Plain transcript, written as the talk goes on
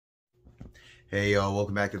Hey y'all,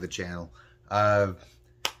 welcome back to the channel. Uh,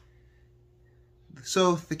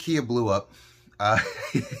 so the Kia blew up. Uh,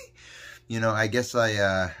 I guess I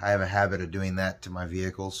have a habit of doing that to my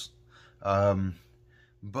vehicles. But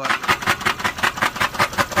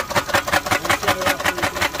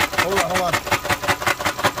hold on.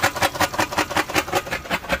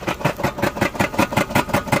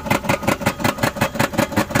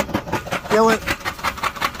 Kill it.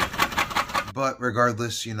 But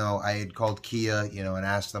regardless, I had called Kia, and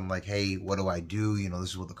asked them like, hey, what do I do?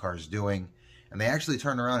 This is what the car's doing. And they actually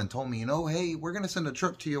turned around and told me, hey, we're going to send a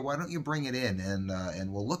truck to you. Why don't you bring it in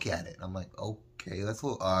and we'll look at it? I'm like, okay, that's a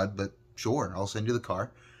little odd, but sure, I'll send you the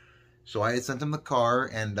car. So I had sent them the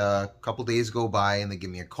car, and a couple days go by and they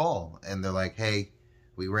give me a call. And they're like, hey,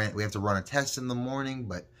 we have to run a test in the morning,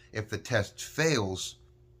 but if the test fails,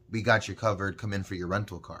 we got you covered. Come in for your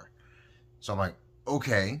rental car. So I'm like,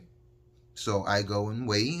 okay. So I go and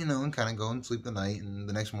wait, and kind of go and sleep the night. And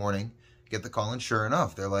the next morning, get the call, and sure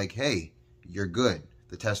enough, they're like, hey, you're good.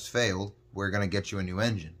 The test failed. We're going to get you a new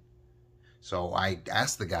engine. So I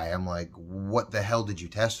asked the guy, I'm like, what the hell did you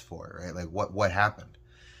test for, right? Like, what happened?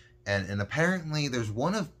 And apparently there's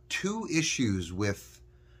one of two issues with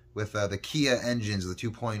the Kia engines, the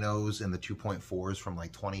 2.0s and the 2.4s from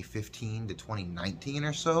like 2015 to 2019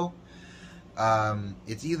 or so.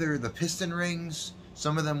 It's either the piston rings,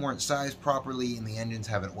 some of them weren't sized properly, and the engines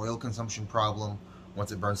have an oil consumption problem.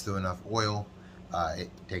 Once it burns through enough oil, it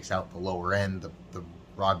takes out the lower end, the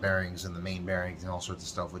rod bearings and the main bearings and all sorts of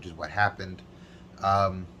stuff, which is what happened.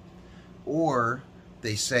 Or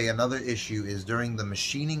they say another issue is during the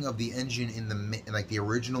machining of the engine in the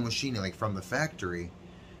original machining, like from the factory,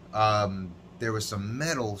 there was some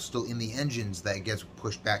metal still in the engines that gets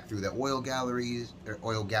pushed back through the oil galleries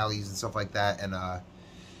and stuff like that,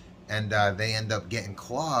 and they end up getting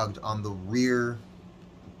clogged on the rear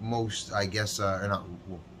most, I guess, or not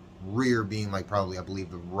rear being like probably, I believe,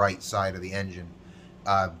 the right side of the engine.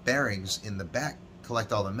 Bearings in the back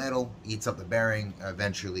collect all the metal, eats up the bearing,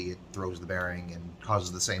 eventually it throws the bearing and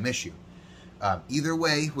causes the same issue. Either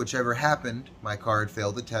way, whichever happened, my car had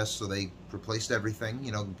failed the test, so they replaced everything,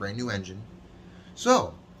 brand new engine.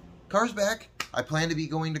 So, car's back. I plan to be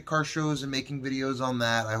going to car shows and making videos on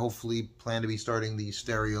that. I hopefully plan to be starting the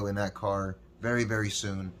stereo in that car very, very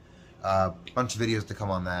soon. Bunch of videos to come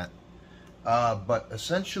on that. But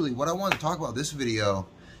essentially, what I want to talk about this video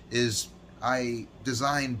is I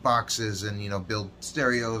design boxes and, build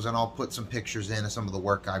stereos, and I'll put some pictures in of some of the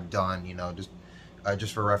work I've done,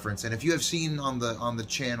 just for reference. And if you have seen on the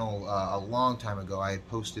channel a long time ago, I had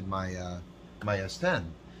posted my my S10,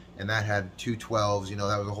 and that had 212s.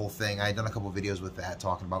 That was a whole thing. I had done a couple videos with that,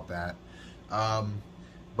 talking about that.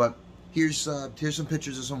 But here's some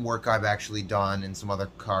pictures of some work I've actually done in some other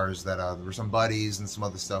cars that there were some buddies and some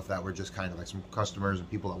other stuff that were just kind of like some customers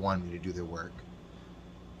and people that wanted me to do their work.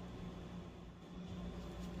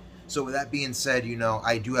 So with that being said,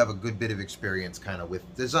 I do have a good bit of experience kind of with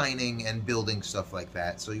designing and building stuff like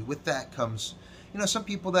that. So with that comes, some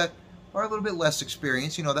people that are a little bit less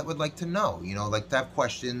experienced, that would like to know, like to have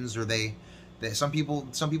questions, or some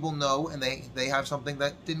people know, and they have something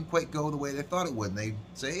that didn't quite go the way they thought it would. And they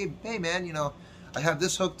say, hey man, I have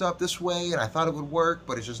this hooked up this way and I thought it would work,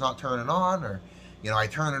 but it's just not turning on, or, I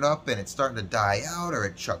turn it up and it's starting to die out, or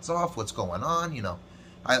it shuts off. What's going on?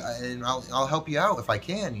 I'll help you out if I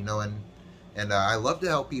can, and I love to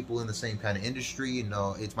help people in the same kind of industry.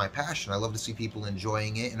 It's my passion. I love to see people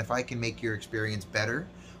enjoying it, and if I can make your experience better,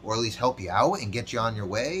 or at least help you out and get you on your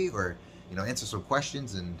way, or answer some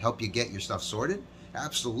questions and help you get your stuff sorted,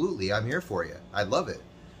 absolutely, I'm here for you. I love it.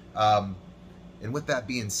 And with that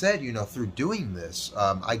being said, through doing this,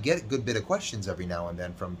 I get a good bit of questions every now and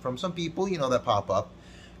then from some people, that pop up.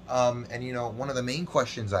 And one of the main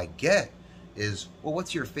questions I get is, well,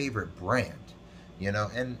 what's your favorite brand?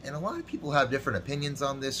 And a lot of people have different opinions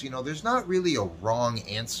on this. There's not really a wrong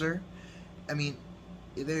answer. I mean,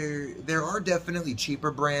 there are definitely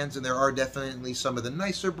cheaper brands, and there are definitely some of the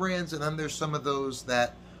nicer brands, and then there's some of those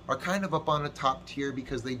that are kind of up on a top tier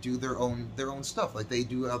because they do their own stuff. Like, they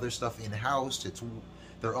do other stuff in-house. It's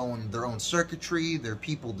their own circuitry. Their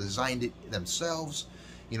people designed it themselves.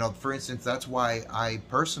 For instance, that's why I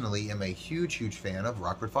personally am a huge fan of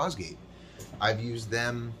Rockford Fosgate. I've used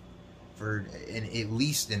them for at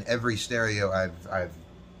least in every stereo I've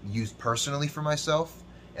used personally for myself,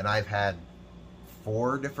 and I've had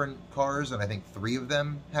 4 different cars, and I think 3 of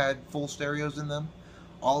them had full stereos in them,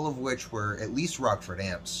 all of which were at least Rockford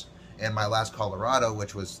amps. And my last Colorado,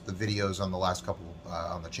 which was the videos on the last couple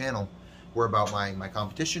on the channel, were about my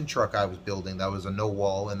competition truck I was building. That was a no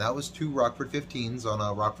wall, and that was 2 Rockford 15s on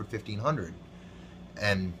a Rockford 1500.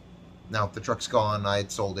 And Now the truck's gone. I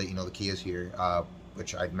had sold it. You know, the Kia's here,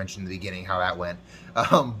 which I mentioned in the beginning how that went.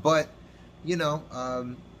 But you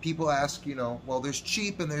know, people ask, you know, well, there's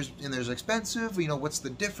cheap and there's expensive. You know, what's the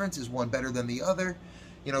difference? Is one better than the other?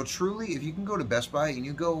 You know, truly, if you can go to Best Buy and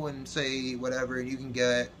you go and say whatever, and you can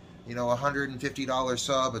get, you know, $150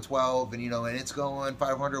 sub, a 12, and you know, and it's going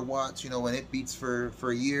 500 watts, you know, and it beats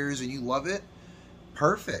for years, and you love it,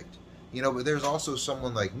 perfect. You know, but there's also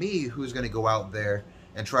someone like me who's going to go out there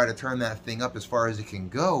and try to turn that thing up as far as it can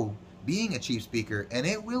go, being a cheap speaker, and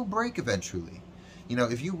it will break eventually. You know,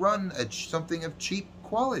 if you run something of cheap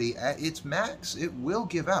quality at its max, it will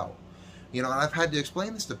give out. You know, and I've had to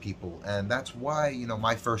explain this to people, and that's why, you know,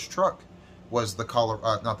 my first truck was the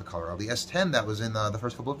not the Colorado, the S10 that was in the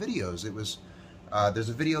first couple of videos. It was, there's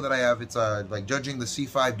a video that I have, it's like judging the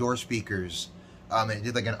C5 door speakers. And it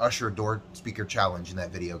did like an Usher door speaker challenge in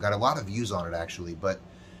that video. Got a lot of views on it actually, but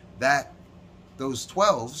those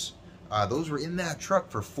 12s, those were in that truck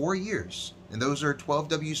for 4 years, and those are 12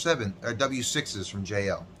 W7 or W6s from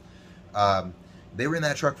JL. They were in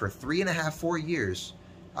that truck for 3.5, 4 years.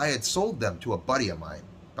 I had sold them to a buddy of mine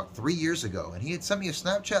about 3 years ago, and he had sent me a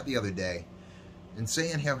Snapchat the other day and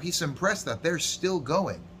saying how he's impressed that they're still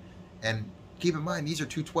going. And keep in mind, these are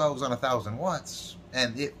two 12s on 1,000 watts,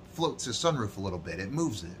 and it floats his sunroof a little bit. It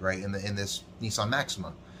moves it, right, in this Nissan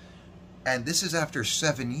Maxima. And this is after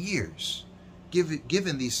 7 years.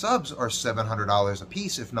 Given these subs are $700 a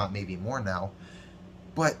piece, if not maybe more now,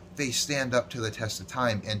 but they stand up to the test of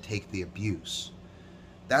time and take the abuse.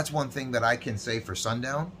 That's one thing that I can say for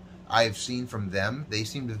Sundown. I've seen from them, they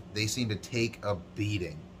seem to take a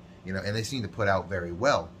beating, you know, and they seem to put out very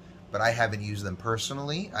well. But I haven't used them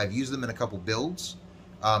personally. I've used them in a couple builds,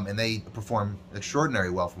 and they perform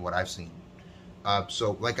extraordinarily well from what I've seen.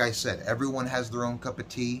 So, like I said, everyone has their own cup of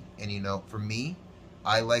tea, and you know, for me,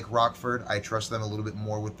 I like Rockford. I trust them a little bit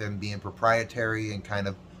more with them being proprietary and kind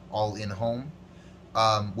of all in home.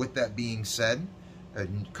 With that being said, a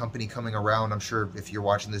company coming around, I'm sure if you're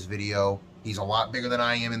watching this video, he's a lot bigger than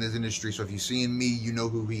I am in this industry, so if you see me, you know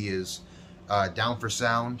who he is. Down for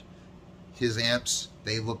Sound, his amps,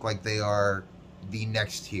 they look like they are the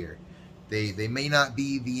next tier. They may not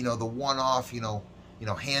be the, you know, the one-off, you know,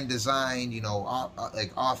 hand designed, you know,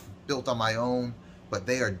 off built on my own, but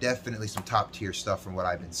they are definitely some top tier stuff from what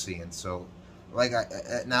I've been seeing. So, like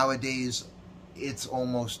nowadays, there's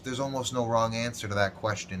almost no wrong answer to that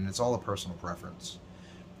question. It's all a personal preference.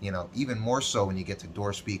 You know, even more so when you get to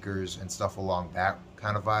door speakers and stuff along that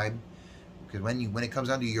kind of vibe. Because when it comes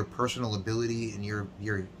down to your personal ability and your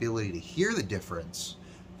ability to hear the difference,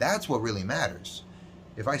 that's what really matters.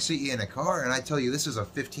 If I sit you in a car and I tell you this is a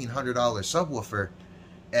 $1,500 subwoofer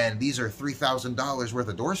and these are $3,000 worth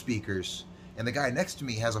of door speakers, and the guy next to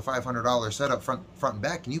me has a $500 setup front and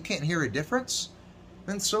back, and you can't hear a difference,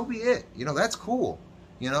 then so be it. You know, that's cool.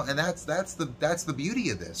 You know, and that's the beauty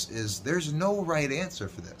of this, is there's no right answer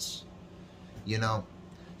for this. You know,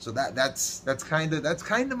 so that's kind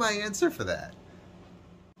of my answer for that.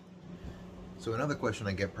 So another question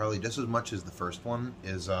I get probably just as much as the first one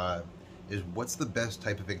is what's the best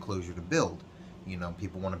type of enclosure to build? You know,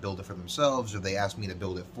 people want to build it for themselves, or they ask me to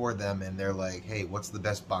build it for them, and they're like, hey, what's the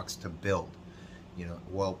best box to build? You know,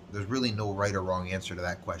 well, there's really no right or wrong answer to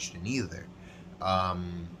that question either.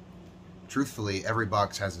 Truthfully, every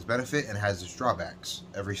box has its benefit and has its drawbacks,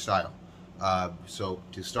 every style. So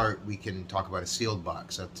to start, we can talk about a sealed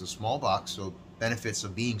box. That's a small box, so benefits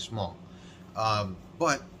of being small.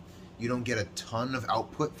 But you don't get a ton of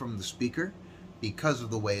output from the speaker because of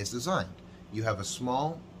the way it's designed. You have a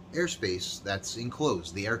small airspace that's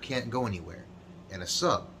enclosed. The air can't go anywhere. And a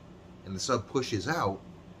sub. And the sub pushes out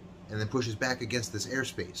and then pushes back against this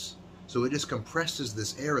airspace. So it just compresses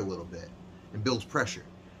this air a little bit and builds pressure.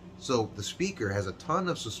 So the speaker has a ton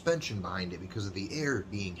of suspension behind it because of the air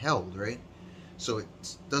being held, right? So it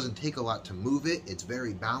doesn't take a lot to move it. It's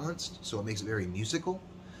very balanced, so it makes it very musical.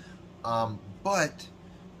 But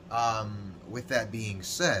with that being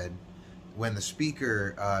said, when the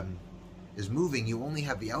speaker is moving, you only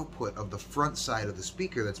have the output of the front side of the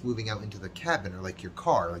speaker that's moving out into the cabin, or like your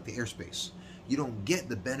car, like the airspace. You don't get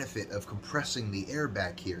the benefit of compressing the air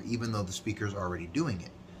back here, even though the speaker's already doing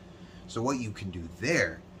it. So what you can do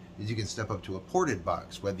there is you can step up to a ported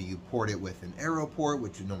box, whether you port it with an aero port,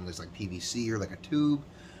 which normally is like PVC or like a tube,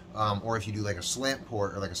 or if you do like a slant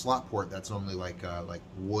port or like a slot port, that's normally like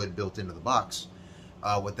wood built into the box.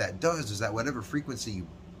 What that does is that whatever frequency you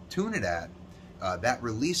tune it at, that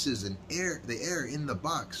releases the air in the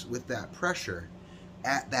box with that pressure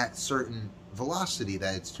at that certain velocity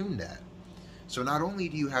that it's tuned at. So not only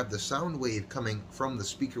do you have the sound wave coming from the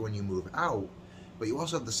speaker when you move out, but you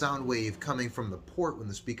also have the sound wave coming from the port when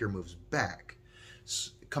the speaker moves back,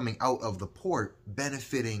 coming out of the port,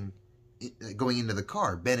 benefiting, going into the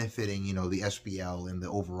car, benefiting, you know, the SPL and the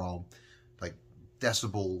overall, like,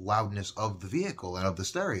 decibel loudness of the vehicle and of the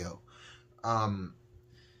stereo.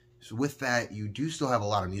 So with that, you do still have a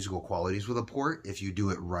lot of musical qualities with a port if you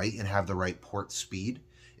do it right and have the right port speed.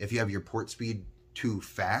 If you have your port speed too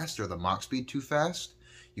fast or the Mach speed too fast,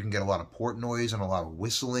 you can get a lot of port noise and a lot of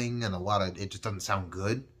whistling and it just doesn't sound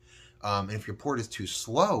good. And if your port is too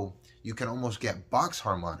slow, you can almost get box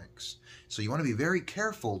harmonics. So you want to be very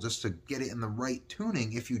careful just to get it in the right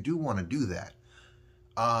tuning if you do want to do that.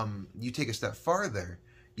 You take a step farther,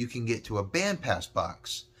 you can get to a bandpass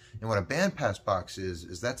box. And what a bandpass box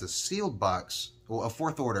is that's a sealed box, well, a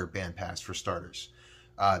fourth order bandpass for starters.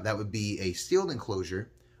 That would be a sealed enclosure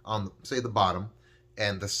on, say, the bottom,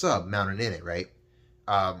 and the sub mounted in it, right?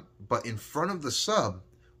 But in front of the sub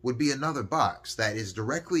would be another box that is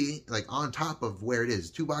directly, like, on top of where it is.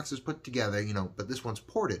 Two boxes put together, you know, but this one's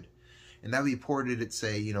ported. And that would be ported at,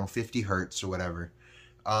 say, you know, 50 hertz or whatever.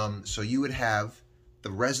 So you would have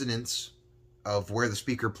the resonance of where the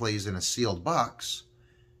speaker plays in a sealed box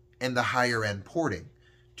and the higher end porting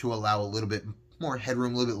to allow a little bit more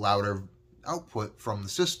headroom, a little bit louder output from the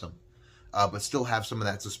system, but still have some of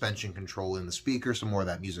that suspension control in the speaker, some more of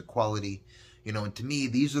that music quality, you know. And to me,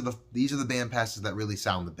 these are the band passes that really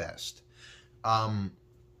sound the best.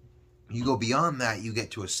 You go beyond that, you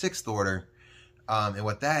get to a sixth order, and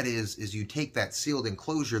what that is you take that sealed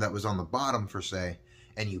enclosure that was on the bottom, for say,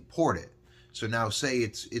 and you port it. So now, say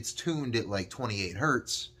it's tuned at like 28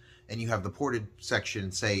 hertz. And you have the ported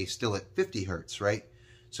section, say, still at 50 hertz, right?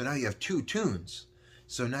 So now you have two tunes.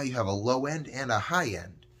 So now you have a low end and a high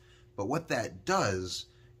end. But what that does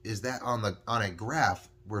is that on a graph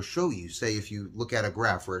will show you, say, if you look at a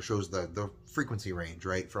graph where it shows the frequency range,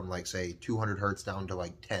 right, from, like, say, 200 hertz down to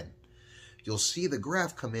like 10, you'll see the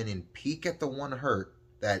graph come in and peak at the 1 hertz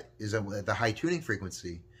that is at the high tuning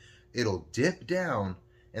frequency. It'll dip down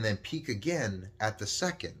and then peak again at the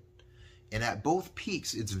second. And at both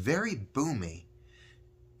peaks, it's very boomy.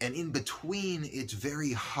 And in between, it's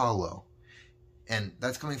very hollow. And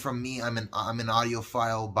that's coming from me. I'm an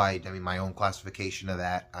audiophile by, my own classification of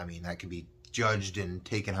that. I mean, that can be judged and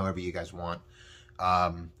taken however you guys want.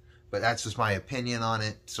 But that's just my opinion on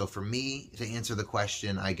it. So for me, to answer the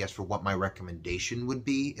question, I guess for what my recommendation would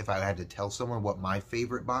be, if I had to tell someone what my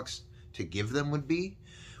favorite box to give them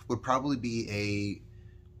would probably be a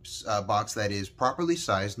box that is properly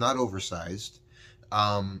sized, not oversized,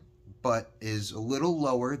 but is a little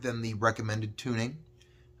lower than the recommended tuning,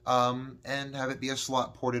 and have it be a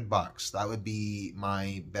slot ported box. That would be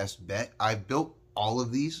my best bet. I've built all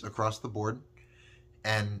of these across the board,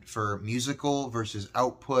 and for musical versus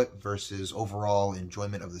output versus overall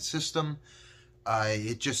enjoyment of the system,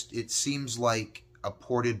 it seems like a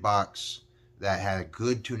ported box that had a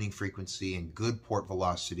good tuning frequency and good port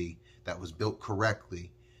velocity that was built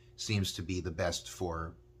correctly seems to be the best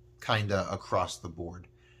for kinda across the board.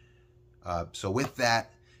 So with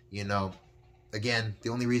that, you know, again, the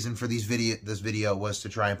only reason for this video was to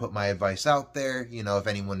try and put my advice out there, you know, if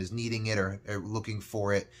anyone is needing it or looking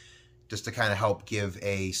for it, just to kind of help give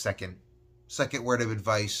a second word of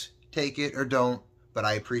advice. Take it or don't, but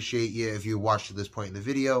I appreciate you if you watched to this point in the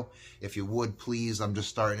video. If you would, please, I'm just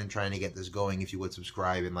starting and trying to get this going. If you would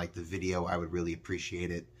subscribe and like the video, I would really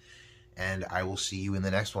appreciate it. And I will see you in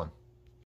the next one.